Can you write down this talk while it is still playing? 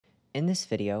In this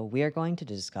video, we are going to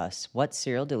discuss what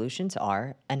serial dilutions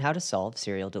are and how to solve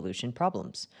serial dilution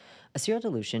problems. A serial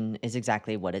dilution is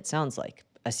exactly what it sounds like,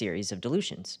 a series of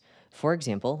dilutions. For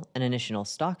example, an initial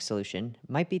stock solution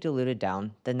might be diluted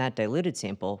down, then that diluted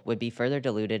sample would be further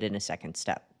diluted in a second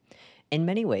step. In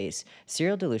many ways,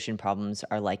 serial dilution problems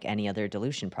are like any other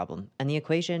dilution problem, and the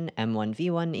equation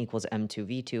m1v1 equals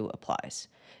m2v2 applies.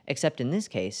 Except in this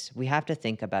case, we have to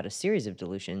think about a series of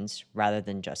dilutions rather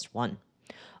than just one.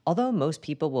 Although most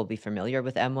people will be familiar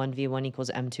with m1v1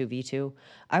 equals m2v2,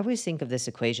 I always think of this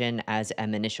equation as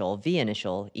m initial v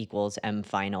initial equals m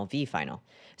final v final,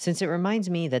 since it reminds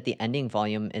me that the ending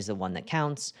volume is the one that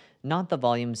counts, not the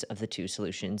volumes of the two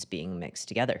solutions being mixed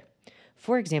together.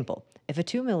 For example, if a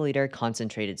 2 milliliter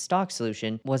concentrated stock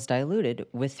solution was diluted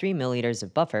with 3 milliliters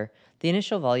of buffer, the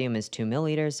initial volume is 2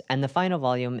 milliliters and the final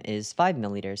volume is 5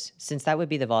 milliliters, since that would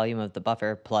be the volume of the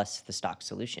buffer plus the stock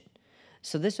solution.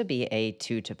 So this would be a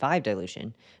 2 to 5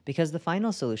 dilution because the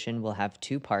final solution will have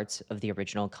 2 parts of the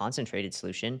original concentrated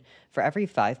solution for every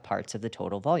 5 parts of the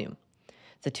total volume.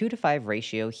 The 2 to 5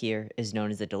 ratio here is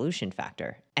known as the dilution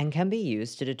factor and can be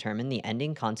used to determine the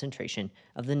ending concentration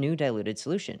of the new diluted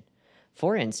solution.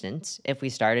 For instance, if we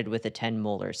started with a 10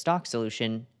 molar stock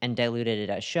solution and diluted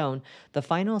it as shown, the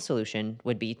final solution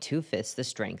would be 2/5 the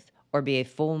strength or be a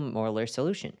full molar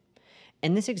solution.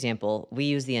 In this example, we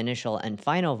use the initial and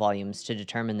final volumes to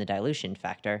determine the dilution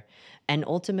factor, and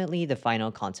ultimately the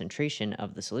final concentration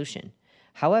of the solution.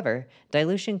 However,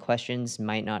 dilution questions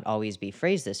might not always be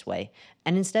phrased this way,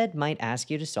 and instead might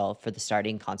ask you to solve for the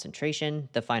starting concentration,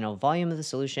 the final volume of the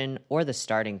solution, or the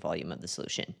starting volume of the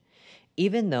solution.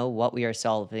 Even though what we are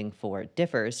solving for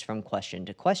differs from question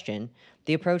to question,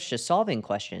 the approach to solving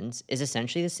questions is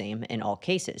essentially the same in all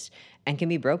cases, and can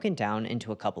be broken down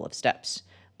into a couple of steps.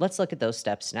 Let's look at those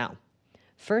steps now.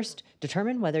 First,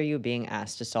 determine whether you're being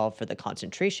asked to solve for the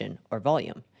concentration or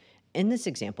volume. In this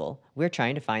example, we're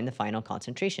trying to find the final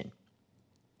concentration.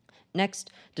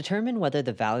 Next, determine whether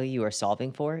the value you are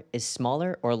solving for is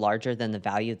smaller or larger than the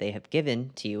value they have given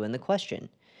to you in the question.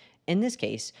 In this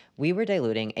case, we were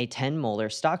diluting a 10 molar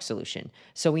stock solution,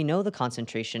 so we know the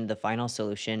concentration of the final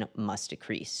solution must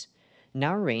decrease.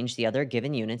 Now arrange the other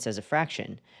given units as a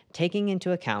fraction, taking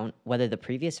into account whether the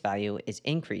previous value is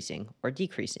increasing or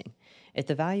decreasing. If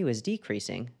the value is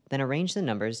decreasing, then arrange the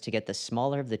numbers to get the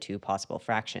smaller of the two possible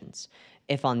fractions.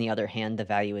 If, on the other hand, the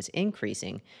value is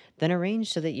increasing, then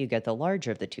arrange so that you get the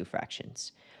larger of the two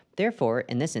fractions. Therefore,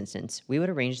 in this instance, we would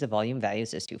arrange the volume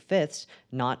values as 2/5,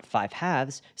 not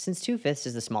 5/2, since 2/5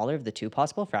 is the smaller of the two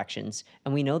possible fractions,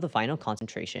 and we know the final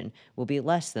concentration will be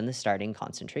less than the starting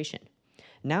concentration.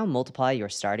 Now multiply your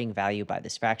starting value by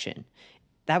this fraction.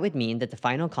 That would mean that the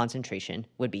final concentration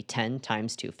would be 10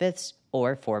 times 2/5,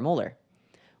 or 4 molar.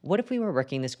 What if we were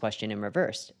working this question in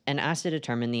reverse, and asked to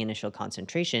determine the initial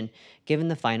concentration given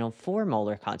the final 4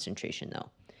 molar concentration though?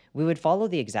 We would follow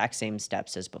the exact same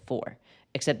steps as before,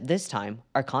 except this time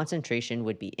our concentration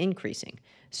would be increasing,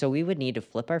 so we would need to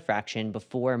flip our fraction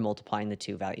before multiplying the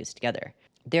two values together.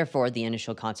 Therefore, the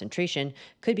initial concentration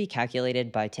could be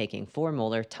calculated by taking 4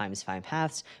 molar times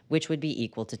 5/2, which would be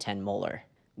equal to 10 molar.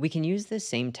 We can use this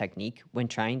same technique when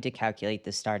trying to calculate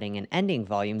the starting and ending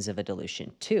volumes of a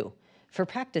dilution too. For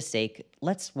practice sake,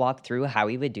 let's walk through how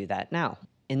we would do that now.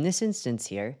 In this instance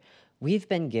here, we've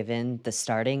been given the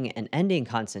starting and ending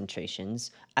concentrations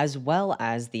as well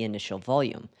as the initial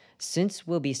volume. Since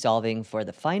we'll be solving for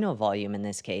the final volume in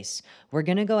this case, we're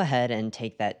going to go ahead and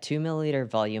take that 2 milliliter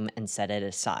volume and set it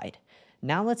aside.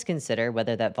 Now let's consider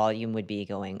whether that volume would be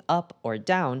going up or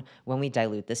down when we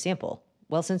dilute the sample.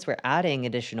 Well, since we're adding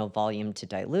additional volume to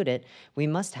dilute it, we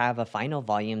must have a final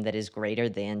volume that is greater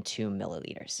than 2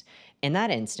 milliliters. In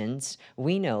that instance,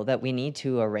 we know that we need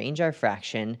to arrange our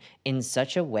fraction in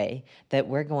such a way that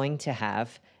we're going to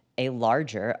have a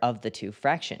larger of the two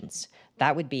fractions.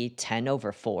 That would be 10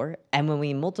 over 4, and when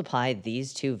we multiply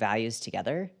these two values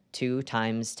together, 2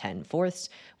 times 10 fourths,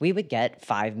 we would get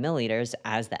 5 milliliters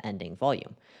as the ending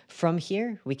volume. From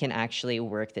here, we can actually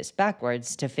work this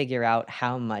backwards to figure out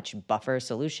how much buffer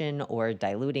solution or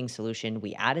diluting solution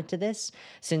we added to this,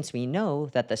 since we know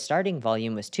that the starting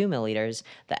volume was 2 milliliters,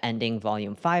 the ending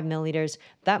volume 5 milliliters,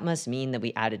 that must mean that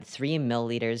we added 3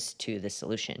 milliliters to the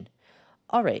solution.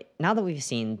 Alright, now that we've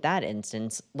seen that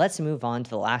instance, let's move on to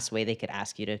the last way they could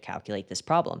ask you to calculate this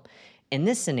problem. In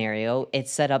this scenario,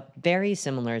 it's set up very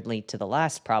similarly to the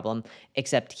last problem,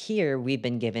 except here we've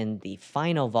been given the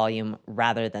final volume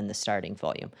rather than the starting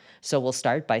volume. So we'll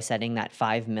start by setting that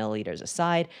 5 milliliters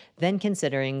aside, then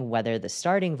considering whether the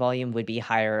starting volume would be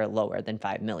higher or lower than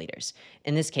 5 milliliters.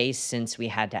 In this case, since we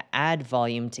had to add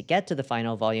volume to get to the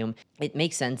final volume, it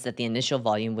makes sense that the initial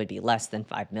volume would be less than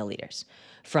 5 milliliters.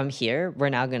 From here, we're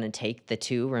now going to take the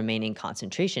two remaining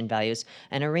concentration values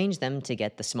and arrange them to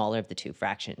get the smaller of the two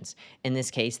fractions. In this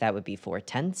case, that would be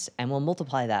 4/10, and we'll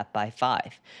multiply that by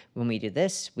 5. When we do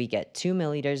this, we get 2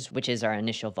 milliliters, which is our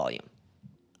initial volume.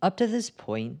 Up to this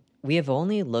point, we have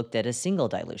only looked at a single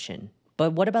dilution.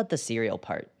 But what about the serial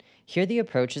part? Here the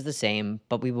approach is the same,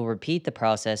 but we will repeat the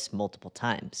process multiple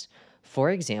times.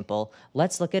 For example,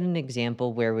 let's look at an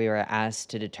example where we were asked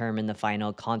to determine the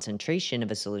final concentration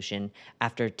of a solution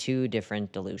after two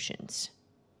different dilutions.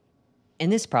 In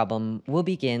this problem, we'll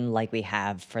begin like we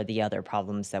have for the other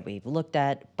problems that we've looked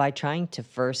at by trying to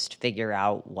first figure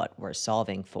out what we're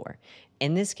solving for.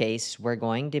 In this case, we're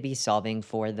going to be solving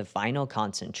for the final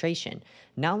concentration.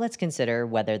 Now let's consider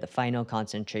whether the final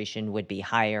concentration would be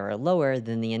higher or lower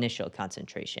than the initial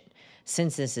concentration.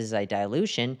 Since this is a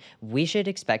dilution, we should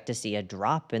expect to see a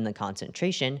drop in the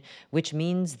concentration, which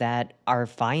means that our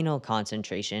final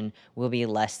concentration will be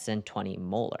less than 20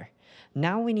 molar.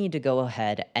 Now we need to go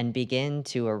ahead and begin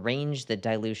to arrange the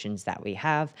dilutions that we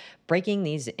have, breaking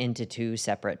these into two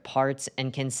separate parts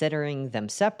and considering them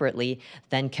separately,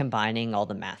 then combining all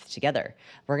the math together.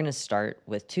 We're going to start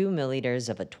with 2 milliliters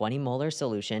of a 20 molar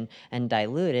solution and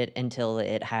dilute it until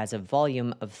it has a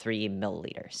volume of 3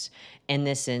 milliliters. In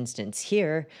this instance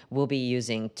here, we'll be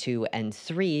using 2 and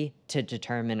 3 to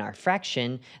determine our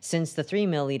fraction. Since the 3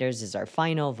 milliliters is our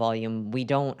final volume, we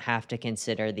don't have to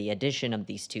consider the addition of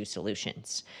these two solutions.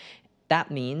 That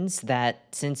means that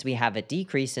since we have a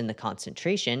decrease in the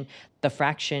concentration, the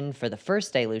fraction for the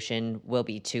first dilution will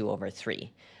be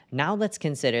 2/3. Now let's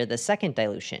consider the second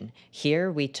dilution.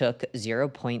 Here we took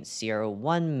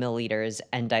 0.01 milliliters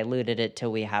and diluted it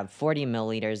till we have 40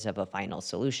 milliliters of a final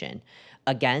solution.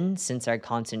 Again, since our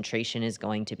concentration is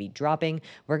going to be dropping,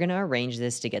 we're going to arrange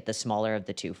this to get the smaller of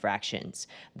the two fractions.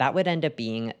 That would end up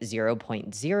being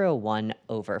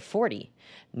 0.01/40.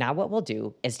 Now what we'll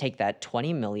do is take that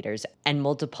 20 milliliters and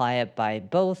multiply it by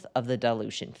both of the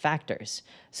dilution factors.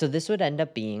 So this would end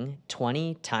up being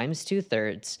 20 times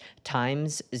 2/3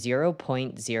 times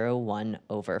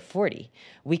 0.01/40.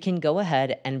 We can go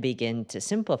ahead and begin to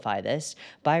simplify this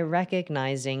by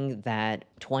recognizing that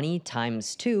 20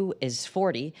 times 2 is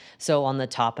 40, so on the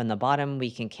top and the bottom we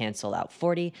can cancel out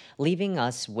 40, leaving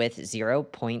us with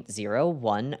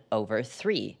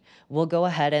 0.01/3. We'll go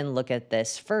ahead and look at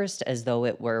this first as though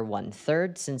it were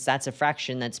 1/3, since that's a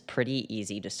fraction that's pretty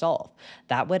easy to solve.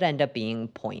 That would end up being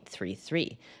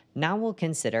 0.33. Now we'll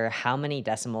consider how many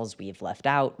decimals we've left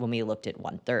out when we looked at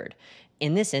 1/3.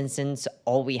 In this instance,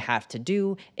 all we have to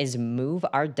do is move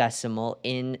our decimal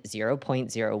in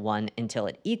 0.01 until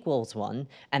it equals 1,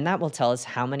 and that will tell us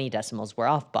how many decimals we're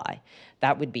off by.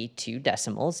 That would be 2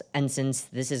 decimals, and since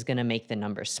this is going to make the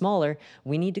number smaller,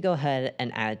 we need to go ahead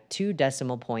and add 2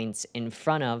 decimal points in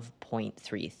front of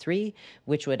 0.33,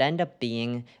 which would end up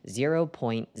being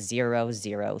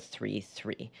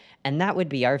 0.0033, and that would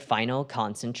be our final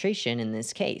concentration in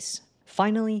this case.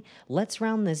 Finally, let's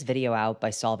round this video out by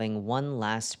solving one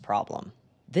last problem.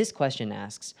 This question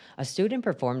asks, a student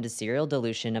performed a serial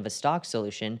dilution of a stock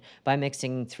solution by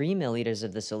mixing 3 milliliters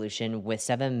of the solution with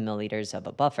 7 milliliters of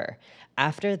a buffer.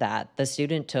 After that, the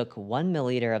student took 1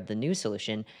 milliliter of the new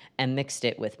solution and mixed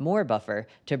it with more buffer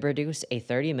to produce a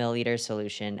 30 milliliter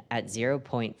solution at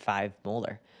 0.5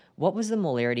 molar. What was the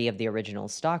molarity of the original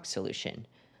stock solution?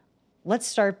 Let's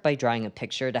start by drawing a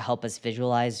picture to help us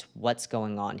visualize what's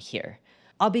going on here.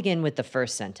 I'll begin with the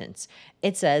first sentence.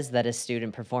 It says that a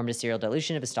student performed a serial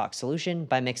dilution of a stock solution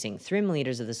by mixing 3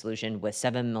 milliliters of the solution with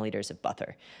 7 milliliters of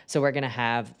buffer. So we're going to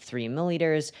have 3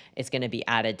 milliliters. It's going to be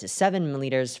added to 7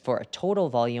 milliliters for a total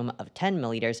volume of 10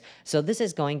 milliliters. So this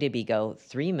is going to go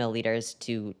 3 milliliters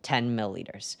to 10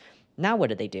 milliliters. Now what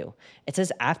did they do? It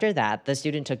says after that, the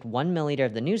student took 1 milliliter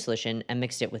of the new solution and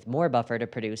mixed it with more buffer to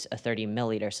produce a 30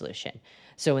 milliliter solution.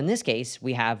 So in this case,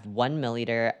 we have 1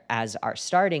 milliliter as our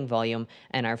starting volume,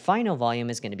 and our final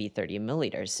volume is going to be 30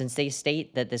 milliliters, since they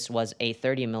state that this was a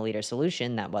 30 milliliter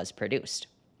solution that was produced.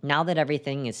 Now that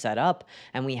everything is set up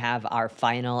and we have our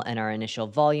final and our initial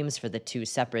volumes for the two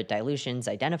separate dilutions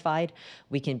identified,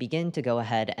 we can begin to go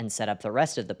ahead and set up the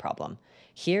rest of the problem.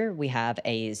 Here we have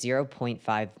a zero point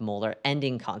 0.5 molar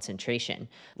ending concentration.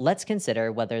 Let's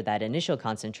consider whether that initial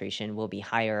concentration will be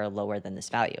higher or lower than this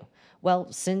value.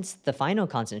 Well, since the final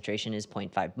concentration is zero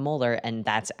point 0.5 molar and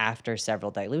that's after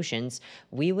several dilutions,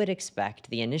 we would expect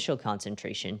the initial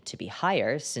concentration to be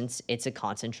higher since it's a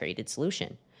concentrated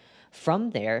solution. From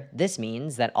there, this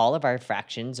means that all of our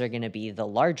fractions are going to be the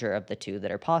larger of the two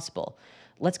that are possible.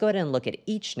 Let's go ahead and look at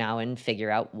each now and figure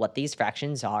out what these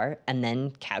fractions are and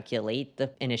then calculate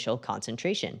the initial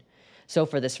concentration. So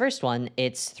for this first one,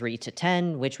 it's 3 to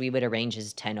 10, which we would arrange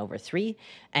as 10 over 3.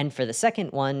 And for the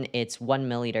second one, it's 1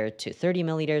 milliliter to 30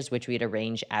 milliliters, which we'd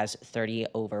arrange as 30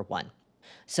 over 1.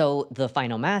 So the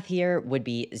final math here would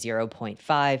be zero point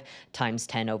 0.5 times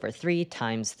 10 over 3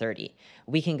 times 30.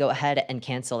 We can go ahead and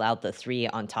cancel out the 3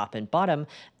 on top and bottom,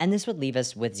 and this would leave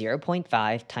us with zero point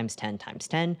 0.5 times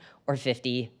 10, or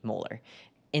 50 molar.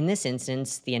 In this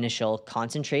instance, the initial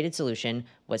concentrated solution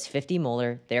was 50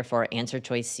 molar, therefore answer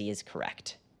choice C is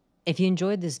correct. If you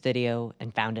enjoyed this video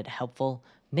and found it helpful,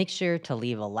 make sure to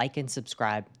leave a like and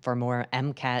subscribe for more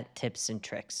MCAT tips and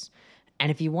tricks. And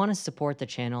if you want to support the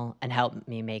channel and help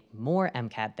me make more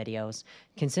MCAT videos,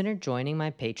 consider joining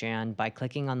my Patreon by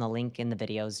clicking on the link in the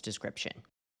video's description.